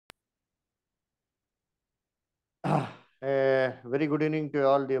Very good evening to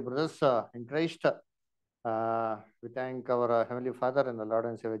all dear brothers in Christ. We thank our Heavenly Father and the Lord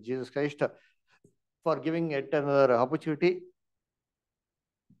and Savior Jesus Christ for giving yet another opportunity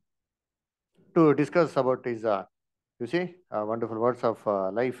to discuss about his, wonderful words of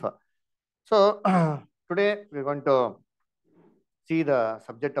life. So today we're going to see the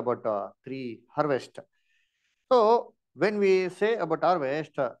subject about three harvest. So when we say about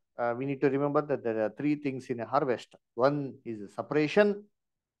harvest, we need to remember that there are three things in a harvest. One is separation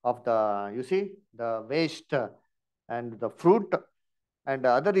of the, the waste and the fruit, and the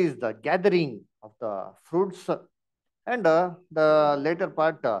other is the gathering of the fruits, and the later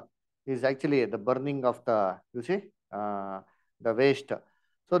part is actually the burning of the, the waste.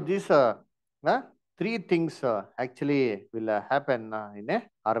 So these uh, three things actually will happen in a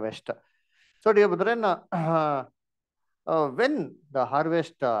harvest. So dear brethren, when the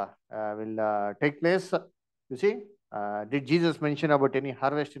harvest will take place, you see, did Jesus mention about any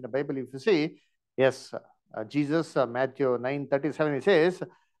harvest in the Bible? If you see, yes, Jesus, Matthew 9:37, he says,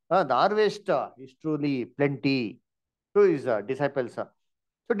 the harvest is truly plenty to his disciples.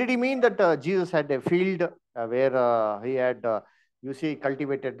 So did he mean that Jesus had a field where he had,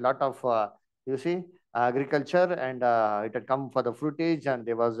 cultivated lot of, agriculture, and it had come for the fruitage, and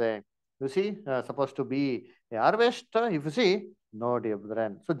there was a, supposed to be a harvest? If you see, no, dear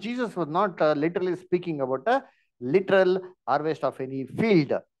brethren. So Jesus was not literally speaking about a literal harvest of any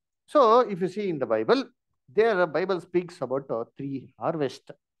field. So if you see in the Bible, there Bible speaks about three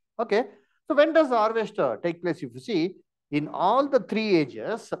harvest. Okay. So when does the harvest take place? If you see, in all the three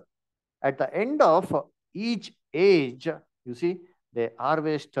ages, at the end of each age, you see, the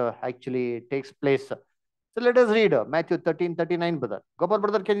harvest actually takes place. So let us read Matthew 13:39, brother. Gopal,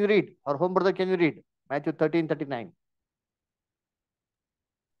 brother, can you read? Or home, brother, can you read? Matthew 13:39.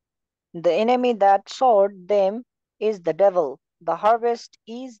 The enemy that sowed them is the devil. The harvest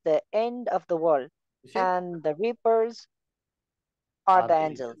is the end of the world, You see? and the reapers are Are the the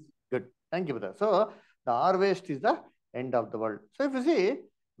angels. angels. Good. Thank you, brother. So the harvest is the end of the world. So if you see,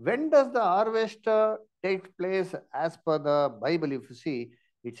 when does the harvest take place as per the Bible? If you see,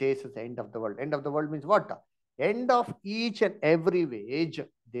 it says it's the end of the world. End of the world means what? End of each and every age,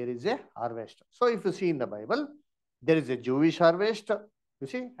 there is a harvest. So if you see in the Bible, there is a Jewish harvest, you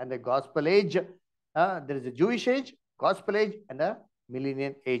see, and the gospel age. There is a Jewish age, gospel age, and a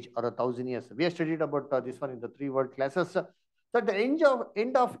millennium age, or 1,000 years. We have studied about this one in the 3 world classes. So at the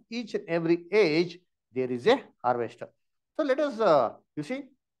end of each and every age, there is a harvester. So let us,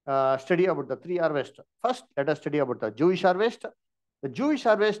 study about the three harvest. First, let us study about the Jewish harvest. The Jewish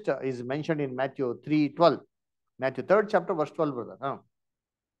harvest is mentioned in Matthew 3:12. Matthew 3rd chapter, verse 12, brother.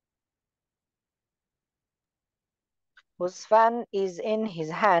 Whose fan is in his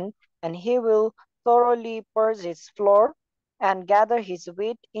hand, and he will thoroughly purge his floor and gather his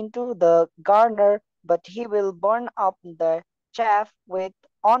wheat into the garner, but he will burn up the chaff with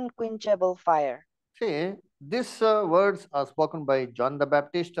unquenchable fire. See, these words are spoken by John the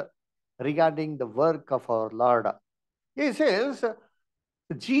Baptist regarding the work of our Lord. He says,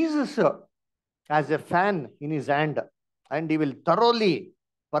 Jesus has a fan in his hand, and he will thoroughly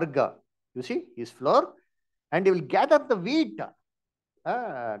purge, his floor, and he will gather the wheat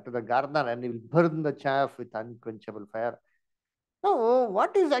to the garner, and he will burn the chaff with unquenchable fire. So,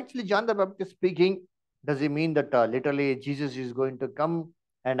 what is actually John the Baptist speaking? Does he mean that literally Jesus is going to come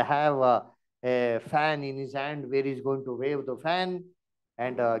and have a fan in his hand where he's going to wave the fan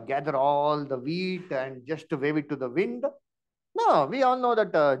and gather all the wheat and just to wave it to the wind? No, we all know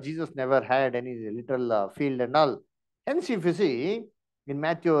that Jesus never had any literal field and all. Hence, if you see in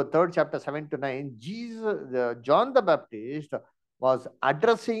Matthew 3rd chapter 7 to 9, John the Baptist was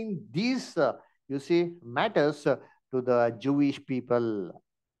addressing these, matters to the Jewish people,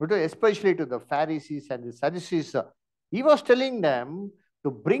 especially to the Pharisees and the Sadducees. He was telling them to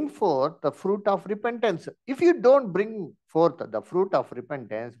bring forth the fruit of repentance. If you don't bring forth the fruit of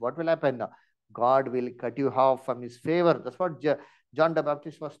repentance, what will happen? God will cut you off from his favor. That's what John the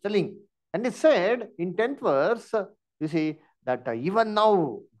Baptist was telling. And it said in 10th verse, you see, that even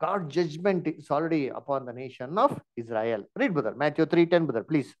now God's judgment is already upon the nation of Israel. Read, brother. Matthew 3:10, brother,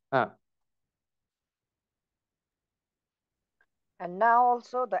 please. And now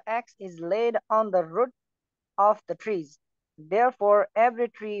also the axe is laid on the root of the trees. Therefore every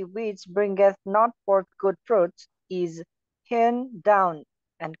tree which bringeth not forth good fruits is hewn down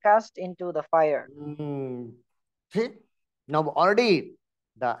and cast into the fire. Mm. See, now already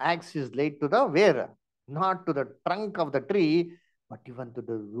the axe is laid to the where? Not to the trunk of the tree, but even to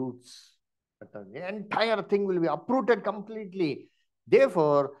the roots. But the entire thing will be uprooted completely.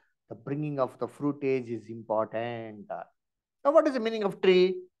 Therefore, the bringing of the fruitage is important. Now, what is the meaning of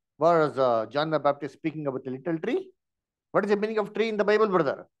tree? Was John the Baptist speaking about the little tree? What is the meaning of tree in the Bible,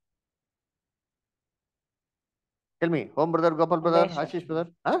 brother? Tell me, home brother, Gopal brother, Nation. Ashish brother.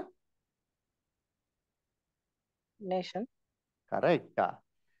 Huh? Nation. Correct.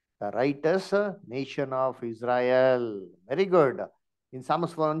 The righteous nation of Israel. Very good. In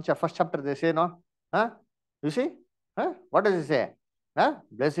Psalms 1, first chapter, they say, no? Huh? You see? Huh? What does it say? Huh?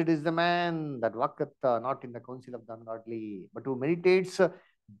 Blessed is the man that walketh not in the counsel of the ungodly, but who meditates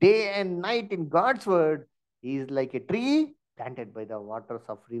day and night in God's word. He is like a tree planted by the waters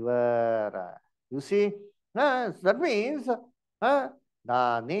of river. You see? So that means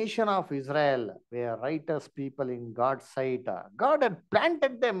the nation of Israel were righteous people in God's sight. God had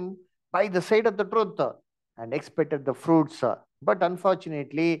planted them by the side of the truth and expected the fruits. But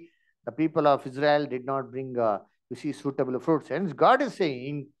unfortunately, the people of Israel did not bring, suitable fruits. Hence, God is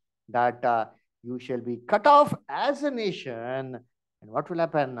saying that you shall be cut off as a nation. And what will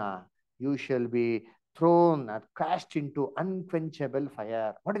happen? You shall be thrown and cast into unquenchable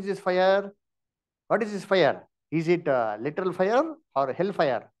fire. What is this fire? What is this fire? Is it literal fire or hell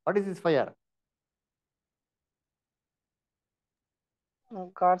fire? What is this fire?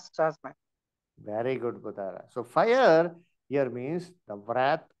 God's judgment. Very good, brother. So fire here means the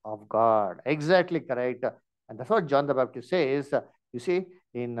wrath of God. Exactly correct. And that's what John the Baptist says. You see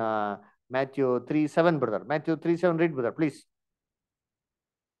in Matthew 3:7, brother. Matthew 3:7, read, brother, please.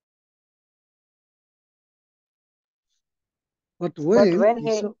 But But when when he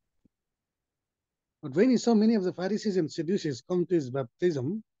he saw but when he saw many of the Pharisees and Sadducees come to his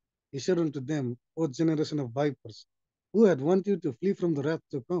baptism, he said unto them, O generation of vipers, who had warned you to flee from the wrath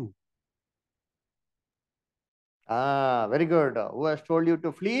to come? Very good. Who has told you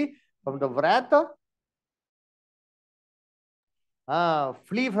to flee from the wrath?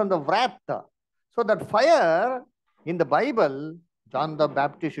 Flee from the wrath. So that fire in the Bible, John the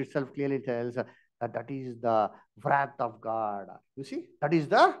Baptist itself clearly tells that that is the wrath of God. You see, that is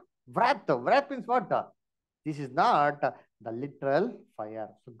the wrath. Wrath means what? This is not the literal fire.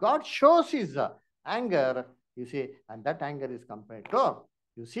 So God shows his anger, you see, and that anger is compared to,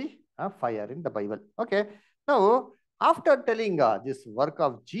 you see, fire in the Bible. Okay. Now, after telling this work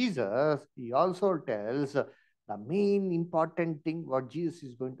of Jesus, he also tells the main important thing what Jesus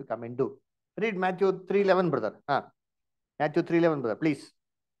is going to come and do. Read Matthew 3:11, brother. Matthew 3:11, brother, please.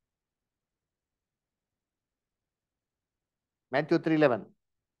 Matthew 3:11.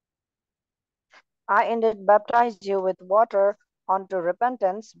 I indeed baptize you with water unto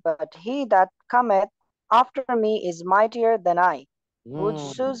repentance, but he that cometh after me is mightier than I, whose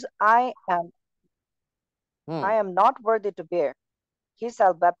Hmm. shoes I Hmm. am not worthy to bear. He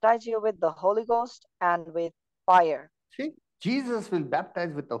shall baptize you with the Holy Ghost and with fire. See, Jesus will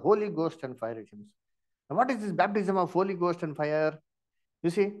baptize with the Holy Ghost and fire. It seems. Now, what is this baptism of Holy Ghost and fire? You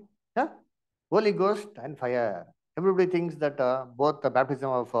see, huh? Holy Ghost and fire. Everybody thinks that both the baptism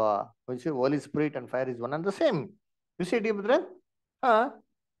of Holy Spirit and fire is one and the same. You see, dear brethren,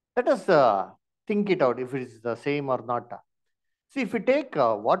 let us think it out if it is the same or not. See, if we take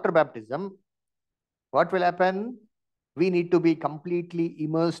water baptism, what will happen? We need to be completely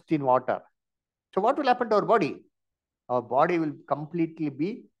immersed in water. So, what will happen to our body? Our body will completely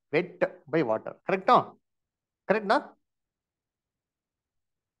be wet by water. Correct? No? Correct? No?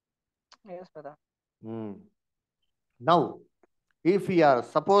 Yes, brother. Hmm. Now, if we are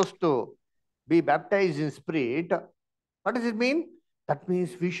supposed to be baptized in spirit, what does it mean? That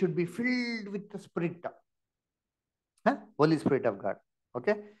means we should be filled with the spirit, Holy Spirit of God.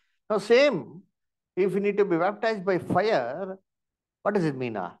 Okay. Now, same, if we need to be baptized by fire, what does it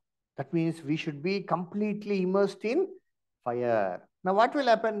mean? That means we should be completely immersed in fire. Now, what will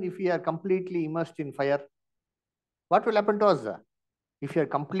happen if we are completely immersed in fire? What will happen to us if you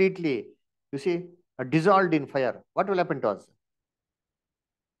are completely, you see, dissolved in fire? What will happen to us?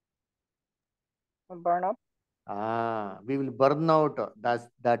 Burn up. We will burn out.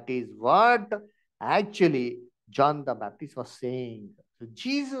 That is what actually John the Baptist was saying. So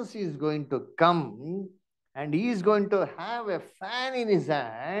Jesus is going to come and he is going to have a fan in his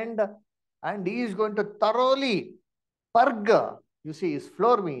hand and he is going to thoroughly purge. You see, his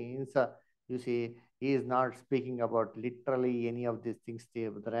floor means, you see, he is not speaking about literally any of these things, dear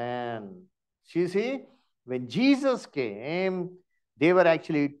brethren. You see, when Jesus came, there were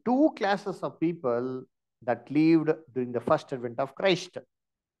actually two classes of people that lived during the first advent of Christ.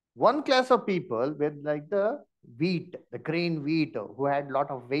 One class of people were like the wheat, the grain wheat, who had a lot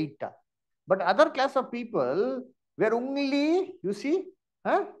of weight. But other class of people were only, you see,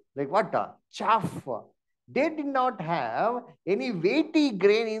 like what? Chaff. They did not have any weighty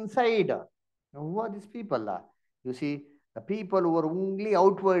grain inside. Now, who are these people? You see, the people who were only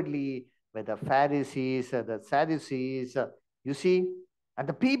outwardly were the Pharisees, the Sadducees, you see, and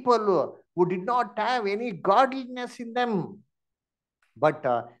the people who did not have any godliness in them. But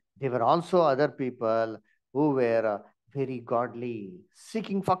there were also other people who were very godly,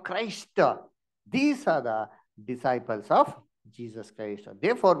 seeking for Christ. These are the disciples of Jesus Christ.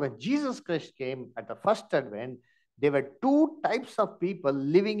 Therefore, when Jesus Christ came at the first advent, there were two types of people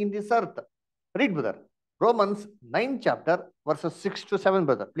living in this earth. Read, brother. Romans 9 chapter, verses 6 to 7,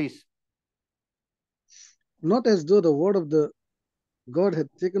 brother, please. Not as though the word of the God had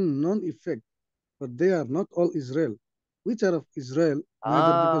taken none effect, but they are not all Israel, which are of Israel,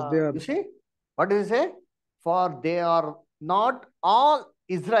 neither because they are You see, what does it say? For they are not all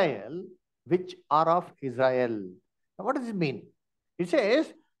Israel, which are of Israel. Now, what does it mean? It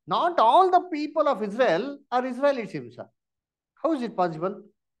says, not all the people of Israel are Israelites himself. How is it possible?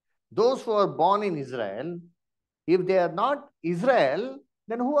 Those who are born in Israel, if they are not Israel,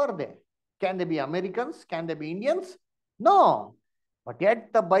 then who are they? Can they be Americans? Can they be Indians? No. But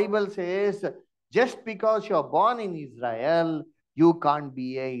yet the Bible says, just because you're born in Israel, you can't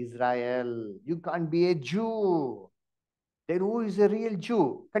be a Israel. You can't be a Jew. Then who is a real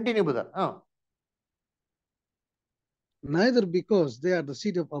Jew? Continue, brother. neither because they are the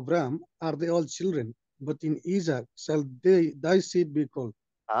seed of Abraham are they all children, but in Isaac shall they thy seed be called.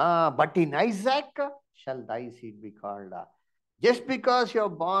 But in Isaac shall thy seed be called. Just because you're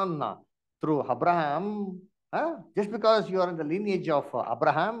born through Abraham, just because you are in the lineage of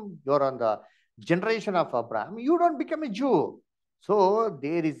Abraham, you're on the generation of Abraham, you don't become a Jew. So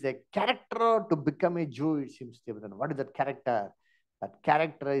there is a character to become a Jew, it seems to be. What is that character? That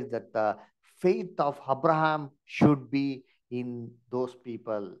character is that the faith of Abraham should be in those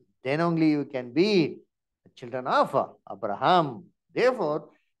people. Then only you can be the children of Abraham. Therefore,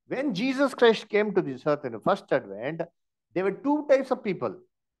 when Jesus Christ came to this earth in the first advent, there were two types of people.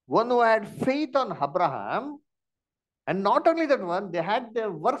 One who had faith on Abraham, and not only that one, they had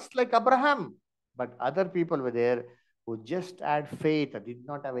their works like Abraham. But other people were there who just had faith, did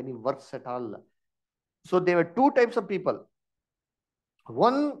not have any works at all. So there were two types of people.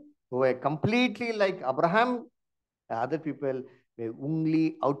 One who were completely like Abraham, other people were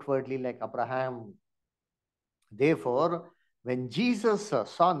only outwardly like Abraham. Therefore, when Jesus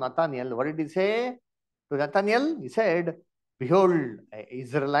saw Nathanael, what did he say to Nathanael? He said, behold, an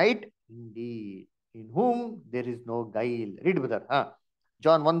Israelite indeed, in whom there is no guile. Read, brother.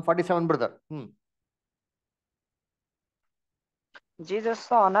 John 1:47, brother. Jesus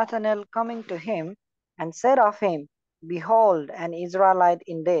saw Nathanael coming to him, and said of him, Behold, an Israelite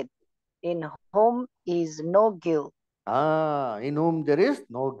indeed, in whom is no guilt. In whom there is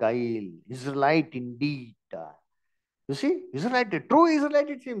no guile. Israelite indeed. You see, Israelite, true Israelite,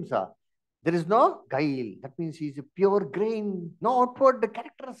 it seems. There is no guile. That means he is a pure grain, no outward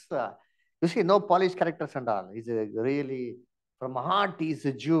characters. You see, no polished characters and all. He's a really, from heart, he's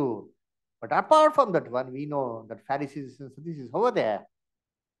a Jew. But apart from that one, we know that Pharisees and Sadducees, how are they?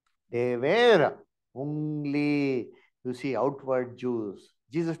 They were only, you see, outward Jews.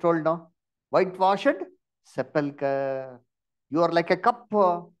 Jesus told, no, whitewashed sepulchre. You are like a cup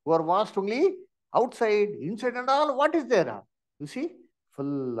who are washed only outside, inside and all. What is there? You see,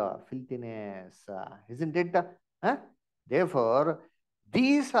 full filthiness. Isn't it? Therefore,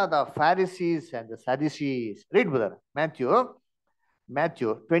 these are the Pharisees and the Sadducees. Read, brother.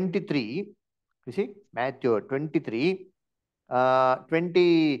 Matthew 23. You see, Matthew 23, 5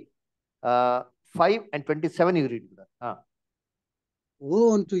 and 27 you read.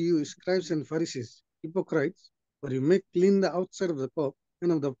 Woe unto you, scribes and Pharisees, hypocrites, for you make clean the outside of the cup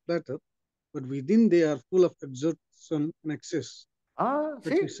and of the platter, but within they are full of extortion and excess. See?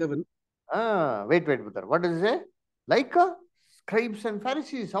 37. Wait, brother. What does it say? Like scribes and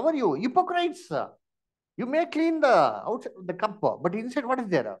Pharisees, how are you? Hypocrites. You may clean the outside of the cup, but inside what is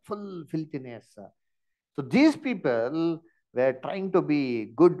there? Full filthiness. So these people were trying to be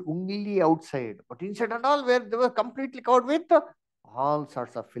good only outside, but inside and all, where they were completely covered with all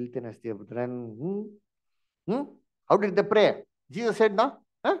sorts of filthiness, dear brethren. Hmm? How did they pray? Jesus said, no?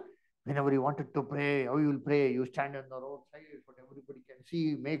 Whenever you wanted to pray, how you will pray? You stand on the roadside, but everybody can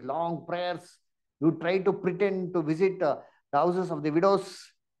see, make long prayers. You try to pretend to visit the houses of the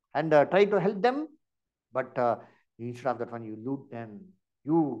widows and try to help them. But instead of that one, you loot them.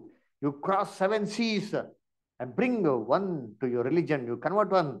 You cross 7 seas and bring one to your religion. You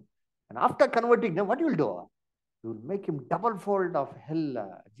convert one. And after converting them, what you will do? You will make him double fold of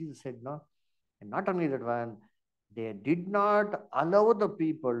hell. Jesus said, no. And not only that one, they did not allow the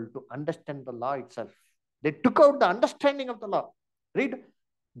people to understand the law itself. They took out the understanding of the law. Read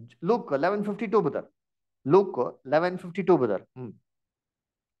Luke 11:52, brother. Luke 11:52, brother.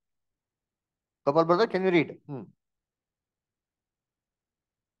 Gopal, brother, can you read?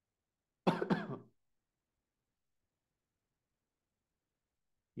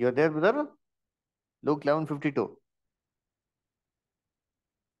 You're there, brother? Luke 11:52.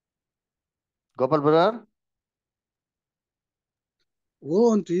 Gopal, brother?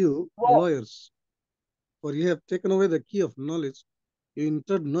 Woe unto you, Woe, lawyers, for ye have taken away the key of knowledge. You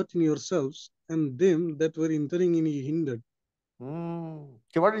entered not in yourselves, and them that were entering in ye hindered.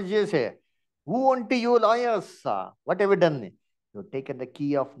 So what did Jesus say? Who unto you lawyers? What have you done? You've taken the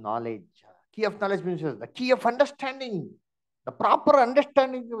key of knowledge. Key of knowledge means the key of understanding. The proper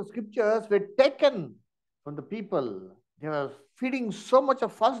understanding of scriptures were taken from the people. They were feeding so much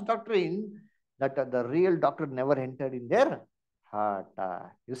of false doctrine that the real doctrine never entered in their heart.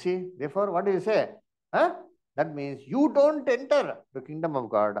 You see, therefore, what do you say? Huh? That means you don't enter the kingdom of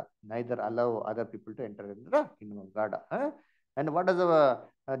God, neither allow other people to enter into the kingdom of God. Huh? And what does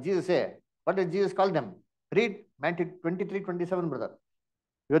Jesus say? What did Jesus call them? Read Matthew 23:27, brother.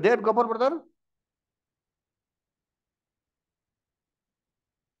 You're there, Gopal, brother?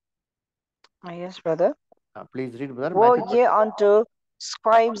 yes, brother. Please read, brother. Woe Matthew. ye unto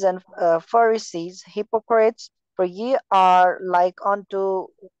scribes and Pharisees, hypocrites, for ye are like unto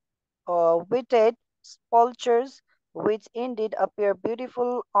witted sepulchres, which indeed appear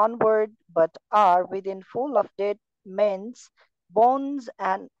beautiful onward, but are within full of dead men's bones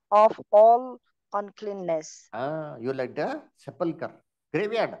and of all uncleanness. You like the sepulchre,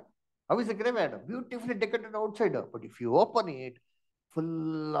 graveyard. How is a graveyard? Beautifully decorated outside, but if you open it,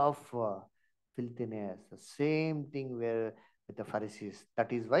 full of filthiness. The same thing where with the Pharisees.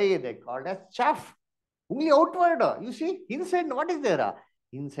 That is why they called as chaff. Only outward. You see, inside what is there?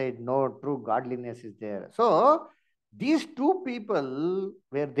 Inside no true godliness is there. So these two people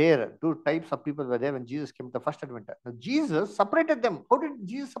were there. Two types of people were there when Jesus came to the first advent. Now, Jesus separated them. How did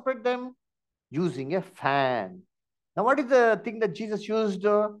Jesus separate them? Using a fan. Now, what is the thing that Jesus used?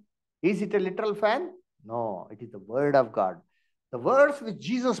 Is it a literal fan? No, it is the word of God. The words which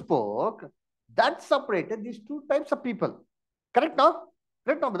Jesus spoke, that separated these two types of people. Correct now?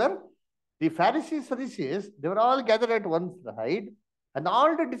 Correct now, brother? The Pharisees, Sadducees, they were all gathered at one side, and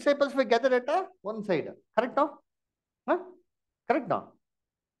all the disciples were gathered at one side. Correct now? Huh? Correct now?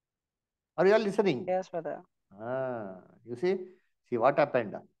 Are you all listening? Yes, brother. You see what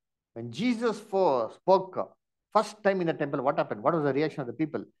happened? When Jesus spoke first time in the temple, what happened? What was the reaction of the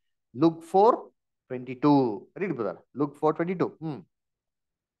people? Luke 4:22. Read, brother. Luke 4:22.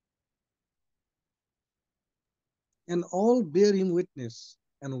 And all bare him witness,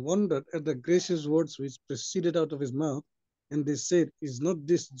 and wondered at the gracious words which proceeded out of his mouth. And they said, Is not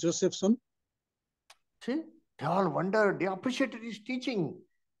this Joseph's son? See, they all wondered. They appreciated his teaching.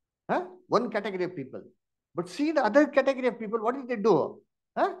 Huh? One category of people. But see the other category of people, what did they do?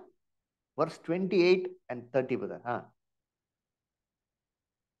 Huh? Verse 28 and 30, brother.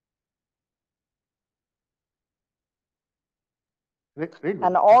 Read, And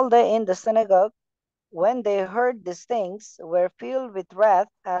brother. all they in the synagogue, when they heard these things, were filled with wrath,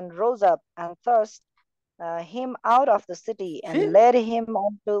 and rose up and thrust him out of the city, See, and led him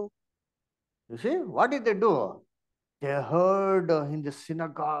unto. you see, what did they do? They heard in the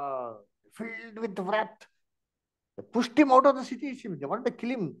synagogue, filled with wrath. They pushed him out of the city. They wanted to kill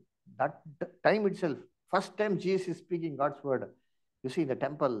him. That time itself, first time Jesus is speaking God's word. You see, in the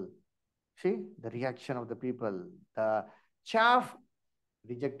temple, see the reaction of the people. The chaff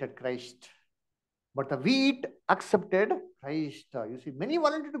rejected Christ, but the wheat accepted Christ. You see, many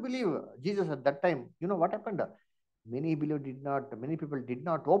wanted to believe Jesus at that time. You know what happened? Many believe did not. Many people did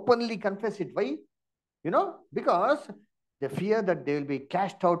not openly confess it. Why? Because they fear that they will be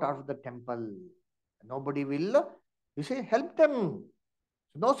cast out of the temple. Nobody will, help them.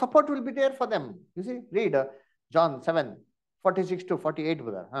 No support will be there for them. You see, read John 7:46 to 48,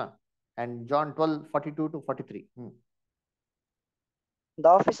 brother. And John 12:42 to 43. The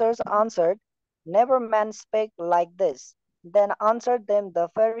officers answered, Never man spake like this. Then answered them the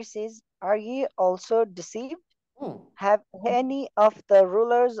Pharisees, Are ye also deceived? Hmm. Have any of the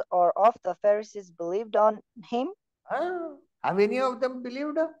rulers or of the Pharisees believed on him? Have any of them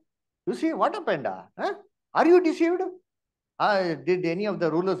believed? You see, what happened? Are you deceived? Did any of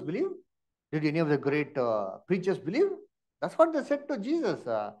the rulers believe? Did any of the great preachers believe? That's what they said to Jesus.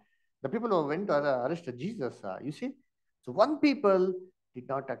 The people who went to arrest Jesus, you see. So one people did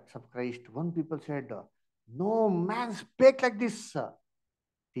not accept Christ. One people said, no man spake like this.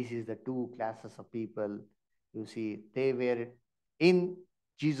 This is the two classes of people. You see, they were in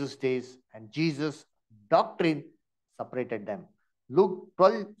Jesus' days and Jesus doctrine separated them. John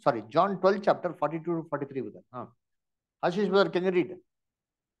 12, chapter 42 to 43 with that. Ashish brother, can you read?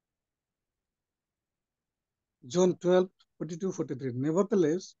 John 12, 42, 43.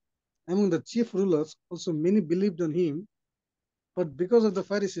 Nevertheless, among the chief rulers also many believed on him, but because of the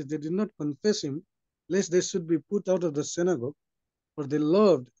Pharisees they did not confess him, lest they should be put out of the synagogue, for they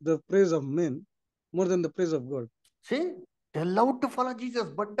loved the praise of men more than the praise of God. See, they loved to follow Jesus,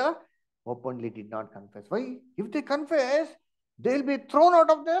 but openly did not confess. Why? If they confess, they'll be thrown out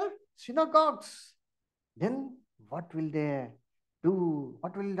of their synagogues. Then what will they do?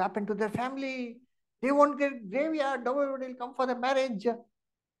 What will happen to their family? They won't get graveyard. Nobody will come for the marriage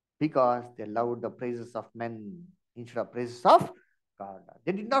because they loved the praises of men instead of praises of God.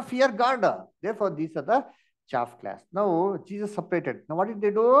 They did not fear God. Therefore, these are the chaff class. Now, Jesus separated. Now, what did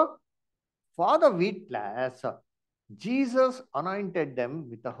they do? For the wheat class, Jesus anointed them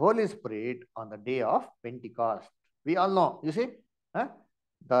with the Holy Spirit on the day of Pentecost. We all know, you see, huh?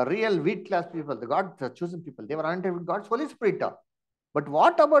 The real wheat class people, the chosen people, they were anointed with God's Holy Spirit. But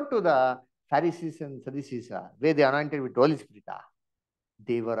what about to the Pharisees and Sadducees, where they anointed with Holy Spirit?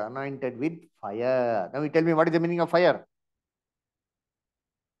 They were anointed with fire. Now you tell me, what is the meaning of fire?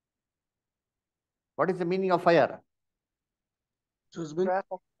 What is the meaning of fire? Judgment. Wrath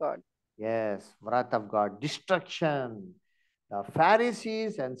of God. Yes, wrath of God, destruction. The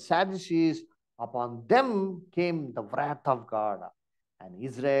Pharisees and Sadducees, upon them came the wrath of God. And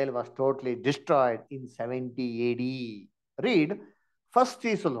Israel was totally destroyed in 70 AD. Read 1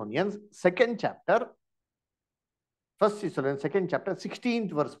 Thessalonians, 2nd chapter. 1 Thessalonians, 2nd chapter,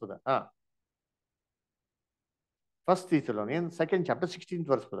 16th verse. 1 Thessalonians, 2nd chapter, 16th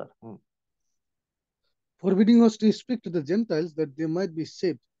verse. Forbidding us to speak to the Gentiles that they might be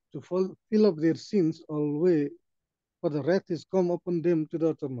saved, to fill up their sins always, for the wrath is come upon them to the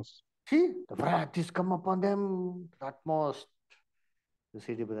uttermost. See, the wrath is come upon them to the utmost. You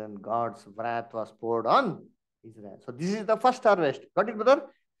see, brother, God's wrath was poured on Israel. So this is the first harvest. Got it, brother?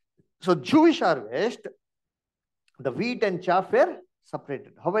 So Jewish harvest, the wheat and chaff were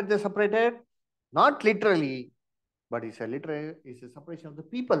separated. How were they separated? Not literally, but it's a separation of the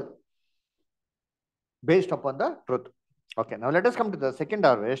people based upon the truth. Okay, now let us come to the second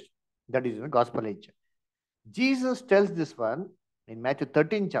harvest, that is in the gospel age. Jesus tells this one in Matthew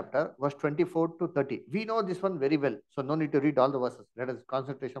 13 chapter, verse 24 to 30. We know this one very well, so no need to read all the verses. Let us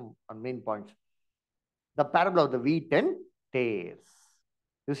concentrate on main points. The parable of the wheat and tares.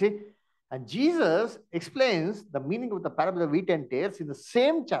 You see? And Jesus explains the meaning of the parable of wheat and tares in the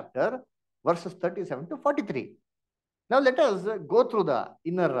same chapter, verses 37 to 43. Now let us go through the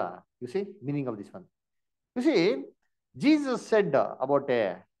inner, meaning of this one. You see, Jesus said about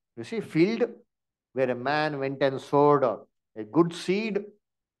a, field where a man went and sowed a good seed.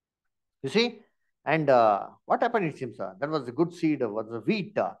 You see, and what happened? It seems that was the good seed, was the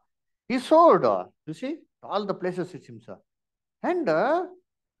wheat. He sowed. You see, all the places it seems. And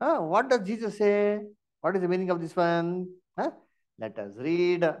what does Jesus say? What is the meaning of this one? Let us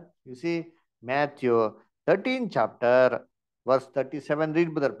read. You see, Matthew 13 chapter, verse 37.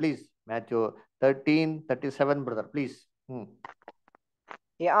 Read, brother, please. Matthew 13, 37, brother, please.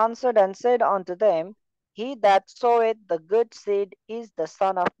 He answered and said unto them, He that soweth the good seed is the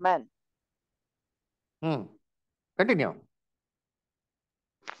Son of Man. Continue.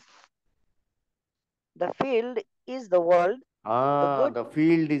 The field is the world. The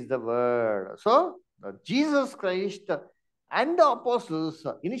field is the word. So, Jesus Christ and the apostles,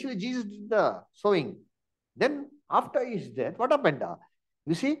 initially Jesus did the sowing. Then, after his death, what happened?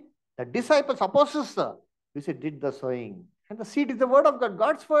 You see, the disciples, apostles, did the sowing. And the seed is the word of God,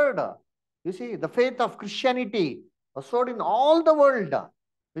 God's word. You see, the faith of Christianity was sowed in all the world.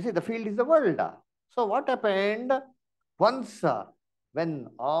 You see, the field is the world. So, what happened? Once, when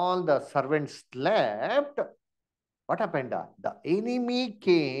all the servants slept, what happened? The enemy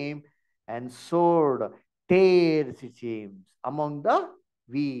came and sowed tares, it seems, among the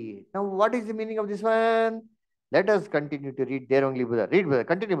wheat. Now, what is the meaning of this one? Let us continue to read there only, brother. Read, brother.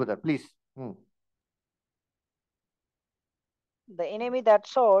 Continue, brother, please. The enemy that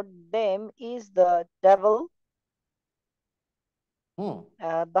sowed them is the devil.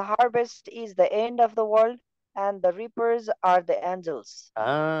 The harvest is the end of the world, and the reapers are the angels.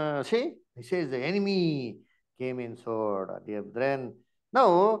 See, he says the enemy came in sword, dear brethren.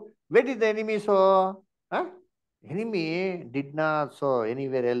 Now, where did the enemy sow? Enemy did not sow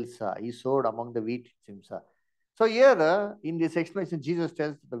anywhere else. He sowed among the wheat, it seems. So here, in this explanation, Jesus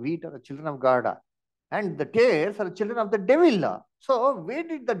tells the wheat are the children of God, and the tares are the children of the devil. So, where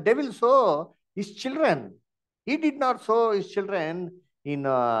did the devil sow his children? He did not sow his children in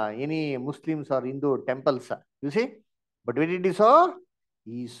any Muslims or Hindu temples. You see? But where did he sow?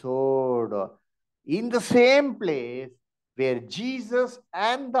 He sowed in the same place where Jesus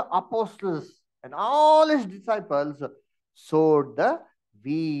and the apostles and all his disciples sowed the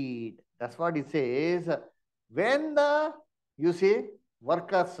wheat. That's what he says. When the, you see,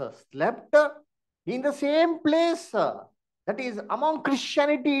 workers slept in the same place, that is among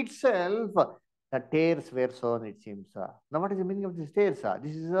Christianity itself, the tares were sown, it seems. Now, what is the meaning of these tares?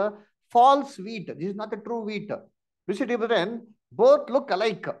 This is a false wheat. This is not a true wheat. You see, brethren, both look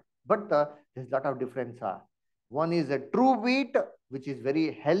alike, but there's a lot of difference. One is a true wheat, which is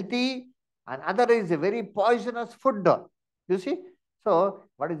very healthy, and other is a very poisonous food. You see? So,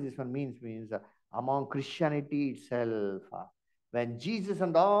 what does this one means? Means among Christianity itself, when Jesus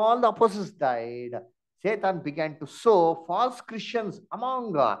and all the apostles died, Satan began to sow false Christians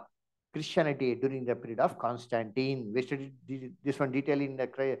among Christianity during the period of Constantine. We studied this one detail in the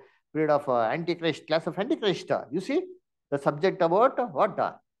period of Antichrist, class of Antichrist. You see the subject about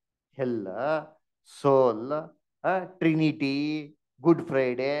what? Hell, soul, Trinity, Good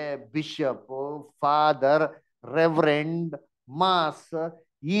Friday, Bishop, Father, Reverend, Mass,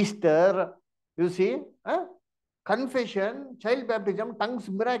 Easter. You see, confession, child baptism, tongues,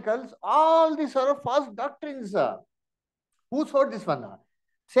 miracles, all these are false doctrines. Who sowed this one?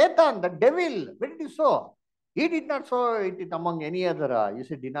 Satan, the devil. Where did he sow? He did not sow it among any other, you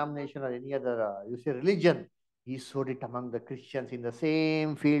see, denomination or any other, you see, religion. He sowed it among the Christians in the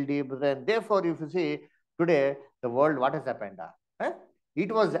same field. And therefore, if you see, today, the world, what has happened?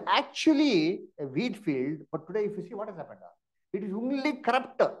 It was actually a wheat field, but today, if you see what has happened, it is only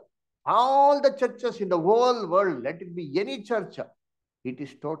corrupt. All the churches in the whole world, let it be any church, it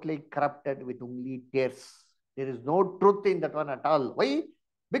is totally corrupted with only tears. There is no truth in that one at all. Why?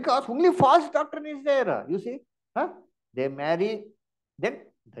 Because only false doctrine is there. You see? Huh? They marry, then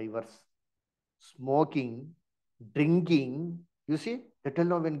divorce. Smoking, drinking. You see? They tell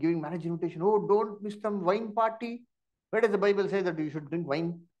now when giving marriage invitation, oh, don't miss some wine party. Where does the Bible say that you should drink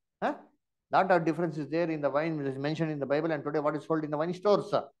wine? Huh? Lot of difference is there in the wine, which is mentioned in the Bible, and today what is sold in the wine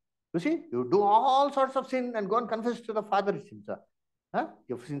stores. You see? You do all sorts of sin and go and confess to the Father, it seems. Huh?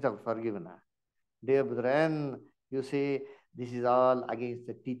 Your sins are forgiven. Dear brethren, you say this is all against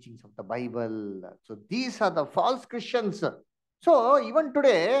the teachings of the Bible. So these are the false Christians. So even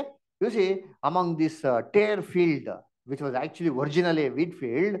today, you see, among this tear field, which was actually originally a wheat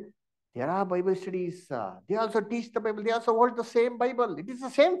field, there are Bible studies. They also teach the Bible. They also hold the same Bible. It is the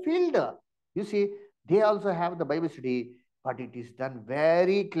same field. You see, they also have the Bible study, but it is done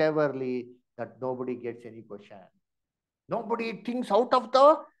very cleverly that nobody gets any question. Nobody thinks out of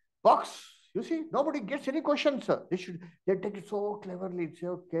the box. You see, nobody gets any questions. They take it so cleverly,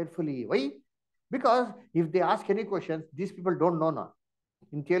 so carefully. Why? Because if they ask any questions, these people don't know now.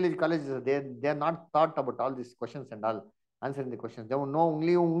 In theology colleges, they are not thought about all these questions and all answering the questions. They will know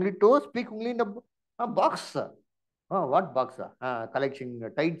only to speak only in the box. What box? Collecting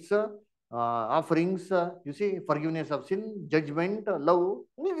tithes, offerings, you see, forgiveness of sin, judgment, love.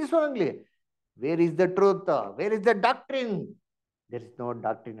 Only this one only. Where is the truth? Where is the doctrine? There is no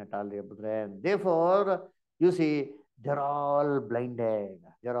doctrine at all, brethren. Therefore, you see, they're all blinded.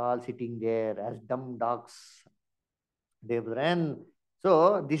 They're all sitting there as dumb dogs, dear brethren.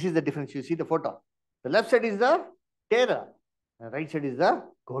 So, this is the difference. You see the photo. The left side is the terror. The right side is the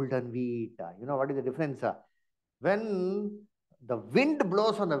golden wheat. You know what is the difference? When the wind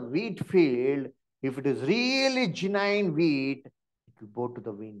blows on a wheat field, if it is really genuine wheat, it will go to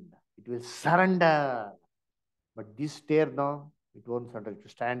the wind. It will surrender. But this tear, no, it won't surrender. It will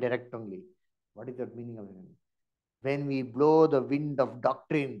stand erect only. What is the meaning of it? When we blow the wind of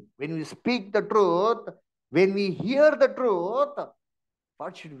doctrine, when we speak the truth, when we hear the truth,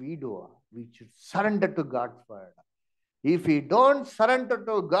 what should we do? We should surrender to God's word. If we don't surrender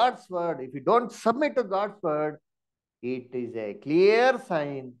to God's word, if we don't submit to God's word, it is a clear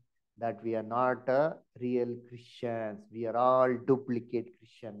sign that we are not real Christians. We are all duplicate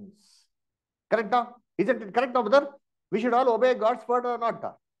Christians. Correct now? Isn't it correct now, brother? We should all obey God's word or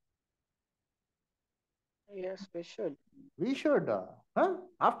not? Yes, we should. We should.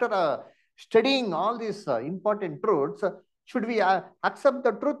 After studying all these important truths, should we accept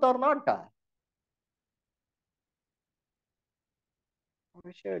the truth or not?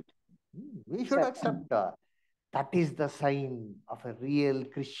 We should We should accept. accept. That is the sign of a real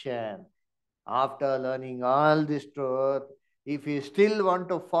Christian. After learning all this truth, if we still want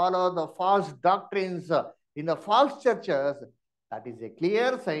to follow the false doctrines in the false churches, that is a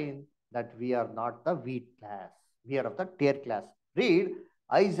clear sign that we are not the wheat class. We are of the tear class. Read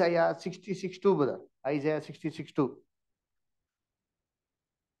Isaiah 66:2, brother. Isaiah 66:2.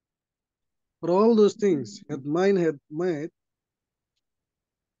 For all those things hath mine had made,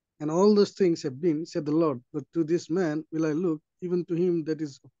 and all those things have been, said the Lord. But to this man will I look, even to him that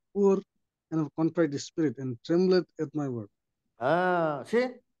is poor and of contrite spirit, and trembleth at my word. See,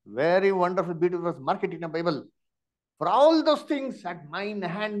 very wonderful, beautiful market in the Bible. For all those things at mine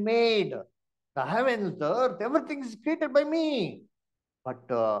hand made, the heavens, the earth, everything is created by me. But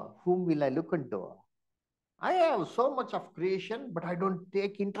whom will I look unto? I have so much of creation, but I don't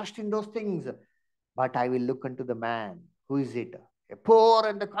take interest in those things. But I will look unto the man. Who is it? A poor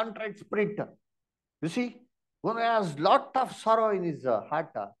and a contrite spirit. You see, one has lot of sorrow in his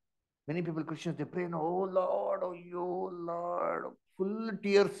heart. Many people, Christians, they pray, oh Lord, oh you, Lord, full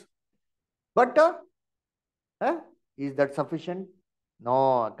tears. But is that sufficient?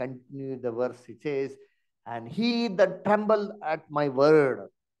 No, continue the verse. It says, and he that trembled at my word.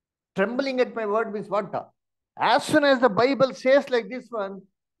 Trembling at my word means what? As soon as the Bible says like this one,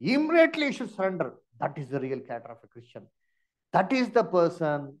 immediately you should surrender. That is the real character of a Christian. That is the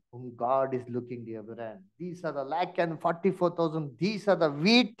person whom God is looking, dear brethren. These are the 144,000. These are the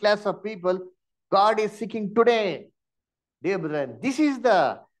wheat class of people God is seeking today. Dear brethren, this is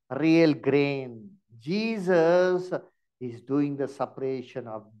the real grain. Jesus is doing the separation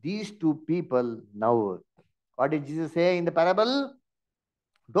of these two people now. What did Jesus say in the parable?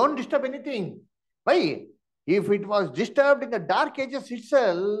 Don't disturb anything. Why? If it was disturbed in the dark ages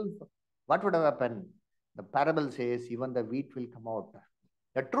itself, what would have happened? The parable says even the wheat will come out.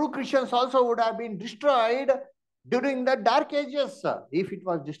 The true Christians also would have been destroyed during the dark ages if it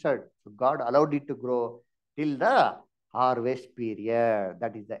was disturbed. So God allowed it to grow till the harvest period.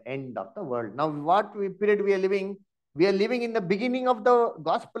 That is the end of the world. Now, what period we are living? We are living in the beginning of the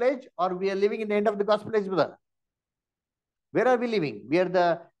gospel age, or we are living in the end of the gospel age, brother? Where are we living? We are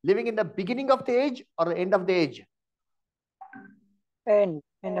the living in the beginning of the age or the end of the age? End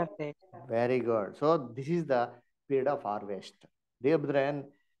of it. Very good. So this is the period of harvest. Dear brethren,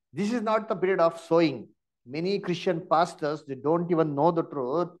 this is not the period of sowing. Many Christian pastors, they don't even know the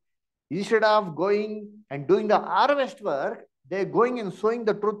truth. Instead of going and doing the harvest work, they're going and sowing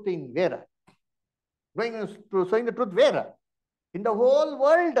the truth in where? Going and sowing the truth where? In the whole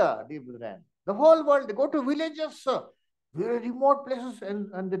world, dear brethren. The whole world. They go to villages, very remote places,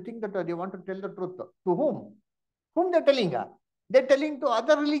 and they think that they want to tell the truth. To whom? Whom they're telling? They're telling to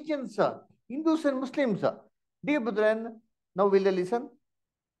other religions, Hindus and Muslims. Dear brethren, now will they listen?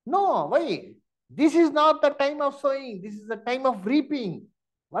 No. Why? This is not the time of sowing. This is the time of reaping.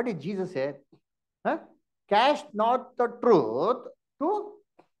 What did Jesus say? Huh? Cast not the truth to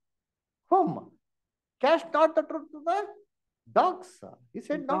whom? Cast not the truth to the dogs. He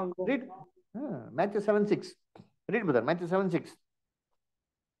said, no. Read Matthew 7:6. Read, brother. Matthew 7:6.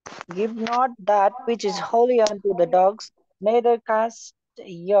 Give not that which is holy unto the dogs, neither cast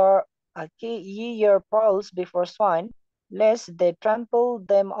ye your pearls before swine, lest they trample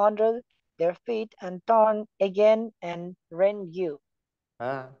them under their feet and turn again and rend you.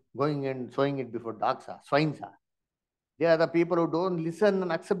 Going and sowing it before dogs, swines. They are the people who don't listen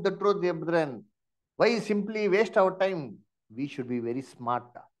and accept the truth, dear brethren. Why simply waste our time? We should be very smart.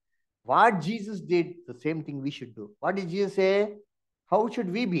 What Jesus did, the same thing we should do. What did Jesus say? How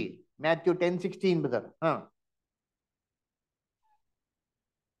should we be? Matthew 10:16, brother.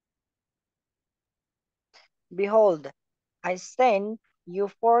 Behold, I send you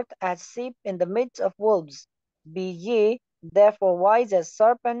forth as sheep in the midst of wolves. Be ye therefore wise as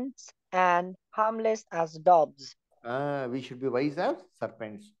serpents and harmless as doves. We should be wise as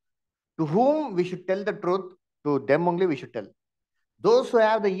serpents. To whom we should tell the truth, to them only we should tell. Those who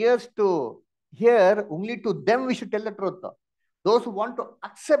have the ears to hear, only to them we should tell the truth. Those who want to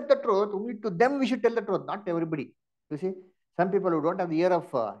accept the truth, only to them we should tell the truth, not everybody. You see, some people who don't have the ear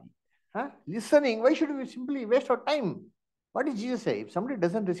of listening, why should we simply waste our time? What did Jesus say? If somebody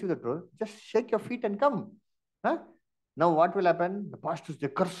doesn't receive the truth, just shake your feet and come. Huh? Now what will happen? The pastors, they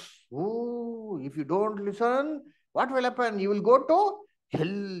curse. Oh, if you don't listen, what will happen? You will go to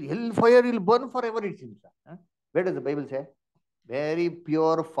hellfire, you will burn forever, it seems. Huh? Where does the Bible say? Very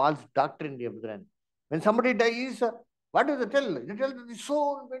pure false doctrine, dear brethren. When somebody dies, what does it tell? They tell that the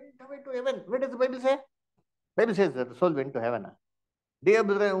soul went away to heaven. Where does the Bible say? Bible says that the soul went to heaven. Dear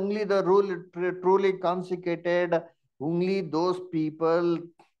brethren, only the rule truly consecrated, only those people,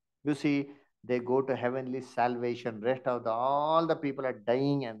 you see, they go to heavenly salvation. Rest of all the people are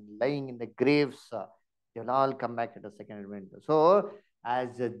dying and lying in the graves. They will all come back at the second advent. So, as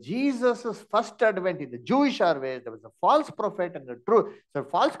Jesus' first advent in the Jewish harvest, there was a false prophet and a true, so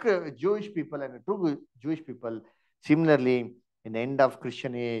false Jewish people and a true Jewish people. Similarly, in the end of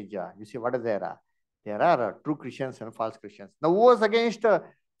Christian age, you see what is there? There are true Christians and false Christians. Now, who was against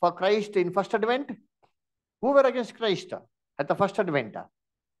for Christ in first advent? Who were against Christ at the first advent?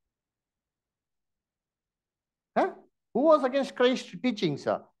 Huh? Who was against Christ's teachings?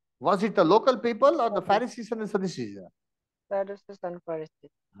 Was it the local people or the Pharisees and the Sadducees? Sadducees and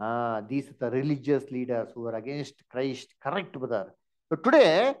Pharisees. These are the religious leaders who are against Christ. Correct, brother. So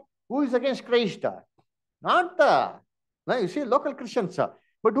today, who is against Christ? Not the, no, you see, local Christians.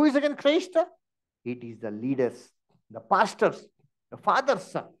 But who is against Christ? It is the leaders, the pastors, the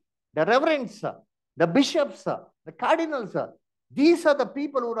fathers, the reverends, the bishops, the cardinals. These are the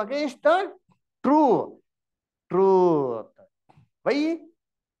people who are against the truth. Why?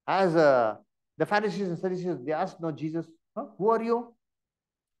 As the Pharisees and Sadducees, they asked, no, Jesus, who are you?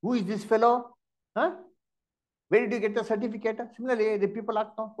 Who is this fellow? Huh? Where did you get the certificate? Similarly, the people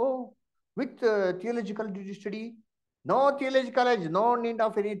ask, oh, which theological did you study? No theological college, no need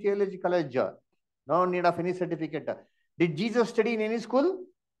of any theological college, no need of any certificate. Did Jesus study in any school?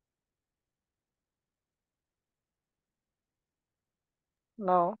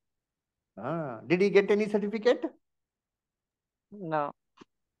 No. Did he get any certificate? No.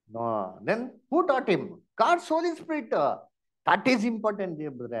 No. Then who taught him? God's Holy Spirit. That is important,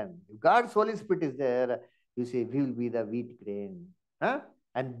 dear brethren. If God's Holy Spirit is there, you say, we will be the wheat grain.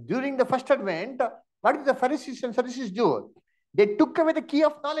 And during the first advent, what did the Pharisees and Sadducees do? They took away the key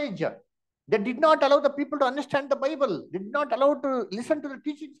of knowledge. They did not allow the people to understand the Bible. They did not allow to listen to the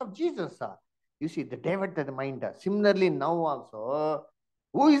teachings of Jesus. You see, they diverted the mind. Similarly, now also,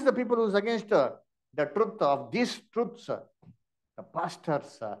 who is the people who is against the truth of these truths? The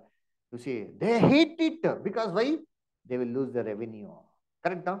pastors, you see, they hate it because why? They will lose their revenue.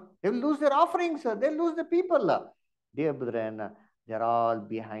 Correct now? They will lose their offerings. They will lose the people. Dear brethren, they are all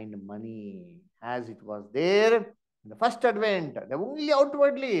behind money as it was there in the first advent. They only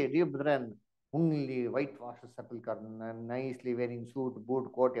outwardly, dear brethren, only whitewashed sepulchre, nicely wearing suit,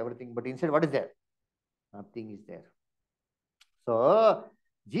 boot, coat, everything. But inside, what is there? Nothing is there. So,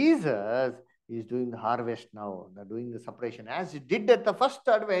 Jesus is doing the harvest now. They're doing the separation as he did at the first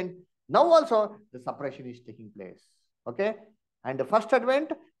advent. Now also the separation is taking place. Okay. And the first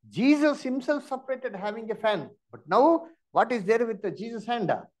advent, Jesus himself separated having a fan. But now what is there with the Jesus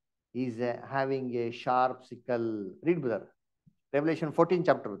hand? He's having a sharp sickle. Read, brother. Revelation 14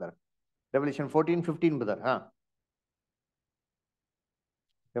 chapter, brother. Revelation 14, 15, brother.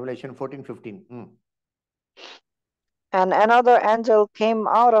 Revelation 14, 15. And another angel came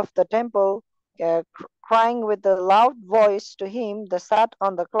out of the temple, crying with a loud voice to him that sat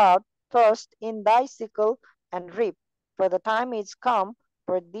on the cloud, thrust in thy sickle and reap, for the time is come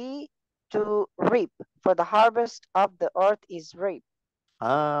for thee to reap, for the harvest of the earth is ripe.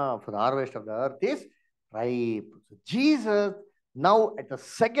 For the harvest of the earth is ripe. So Jesus, now at the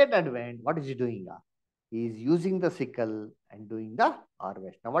second advent, what is he doing? He is using the sickle and doing the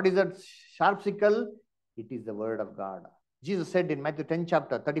harvest. Now, what is that sharp sickle? It is the word of God. Jesus said in Matthew 10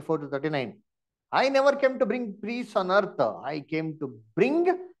 chapter 34 to 39, I never came to bring peace on earth. I came to bring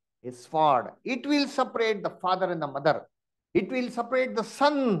a sword. It will separate the father and the mother. It will separate the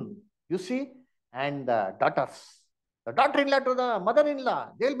son, you see, and the daughters. The daughter-in-law to the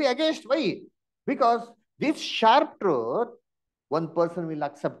mother-in-law. They will be against. Why? Because this sharp truth, one person will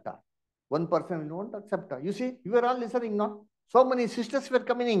accept that. One person will not accept that. You see, you are all listening now. So many sisters were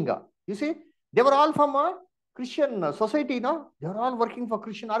coming in. You see, they were all from a Christian society, no? They were all working for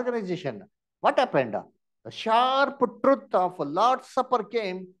Christian organization. What happened? The sharp truth of Lord's Supper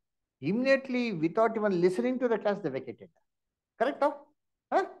came immediately without even listening to the class. They vacated. Correct now?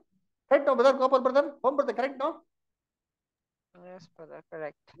 Correct now, brother? Gopal, brother? Home, brother? Correct now? Yes, brother,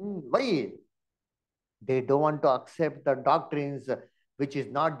 correct. Why? They don't want to accept the doctrines which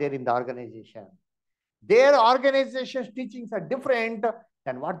is not there in the organization. Their organization's teachings are different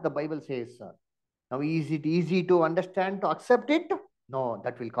than what the Bible says. Now, is it easy to understand, to accept it? No,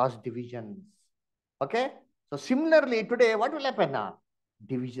 that will cause divisions. Okay? So, similarly, today, what will happen now?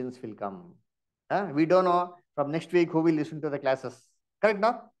 Divisions will come. We don't know from next week who will listen to the classes. Correct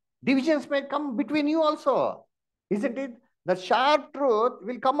now? Divisions may come between you also. Isn't it? The sharp truth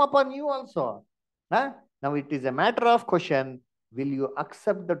will come upon you also. Now, it is a matter of question. Will you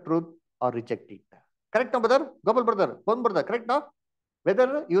accept the truth or reject it? Correct now, brother? Gopal brother, one brother, correct now?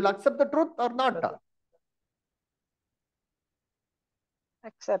 Whether you will accept the truth or not.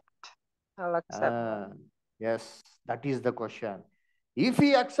 Accept. I'll accept. Yes, that is the question. If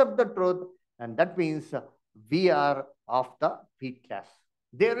we accept the truth, and that means we are of the wheat class.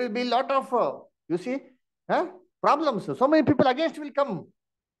 There will be a lot of, you see, problems. So many people against will come.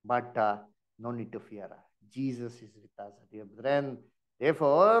 But no need to fear. Jesus is with us, dear brethren.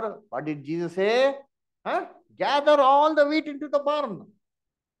 Therefore, what did Jesus say? Gather all the wheat into the barn.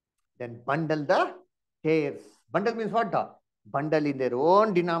 then bundle the tares. Bundle means what? Bundle in their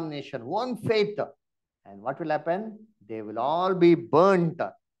own denomination, own faith. And what will happen? They will all be burnt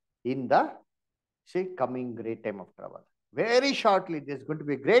in the coming great time of trouble. Very shortly, there's going to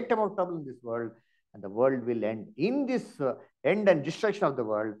be a great time of trouble in this world, and the world will end. In this end and destruction of the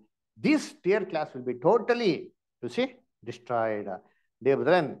world, this tier class will be totally, destroyed. Dear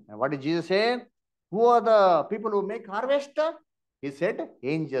brethren, and what did Jesus say? Who are the people who make harvest? He said,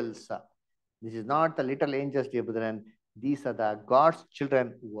 angels. This is not the little angels, dear brethren. These are the God's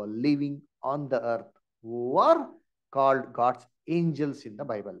children who are living on the earth, who are called God's angels in the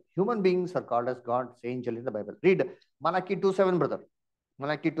Bible. Human beings are called as God's angel in the Bible. Read Malachi 2:7, brother.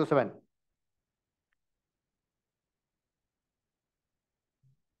 Malachi 2:7.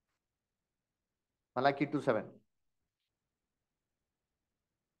 Malachi 2:7.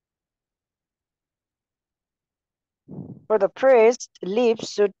 For the priest's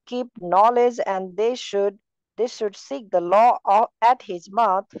lips should keep knowledge, and they should seek the law at his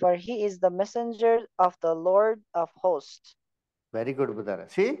mouth, for he is the messenger of the Lord of hosts. Very good, brother.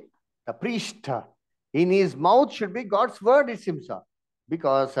 See, the priest, in his mouth should be God's word, it seems,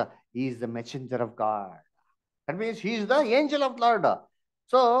 because he is the messenger of God. That means he is the angel of Lord.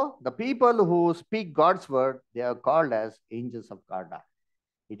 So, the people who speak God's word, they are called as angels of God.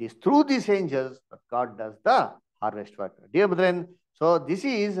 It is through these angels that God does the harvest work. Dear brethren, so this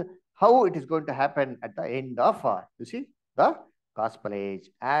is how it is going to happen at the end of, the gospel age.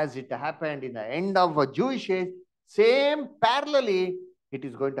 As it happened in the end of a Jewish age, same parallelly, it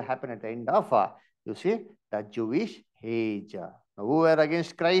is going to happen at the end of, the Jewish age. Now, who were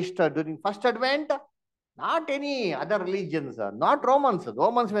against Christ during first advent? Not any other religions, not Romans.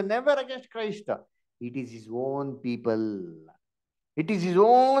 Romans were never against Christ. It is his own people. It is his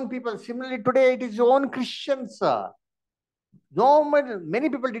own people. Similarly, today it is his own Christians. Many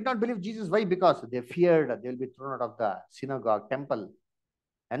people did not believe Jesus. Why? Because they feared they will be thrown out of the synagogue, temple,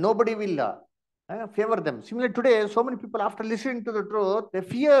 and nobody will favor them. Similarly, today, so many people, after listening to the truth, they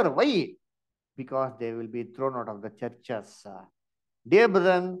fear. Why? Because they will be thrown out of the churches. Dear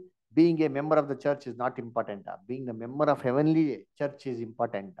brethren, being a member of the church is not important. Being a member of heavenly church is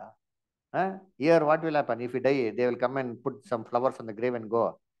important. Here, what will happen? If we die, they will come and put some flowers on the grave and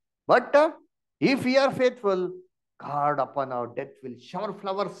go. But if we are faithful, God upon our death will shower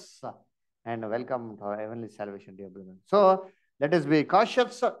flowers and welcome to our heavenly salvation, dear brethren. So let us be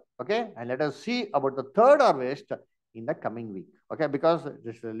cautious, okay? And let us see about the third harvest in the coming week, okay? Because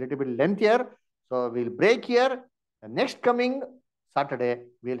this is a little bit lengthier. So we'll break here. The next coming Saturday,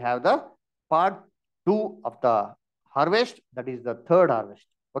 we'll have the part 2 of the harvest. That is the third harvest.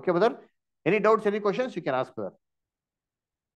 Okay, brother? Any doubts, any questions? You can ask, brother.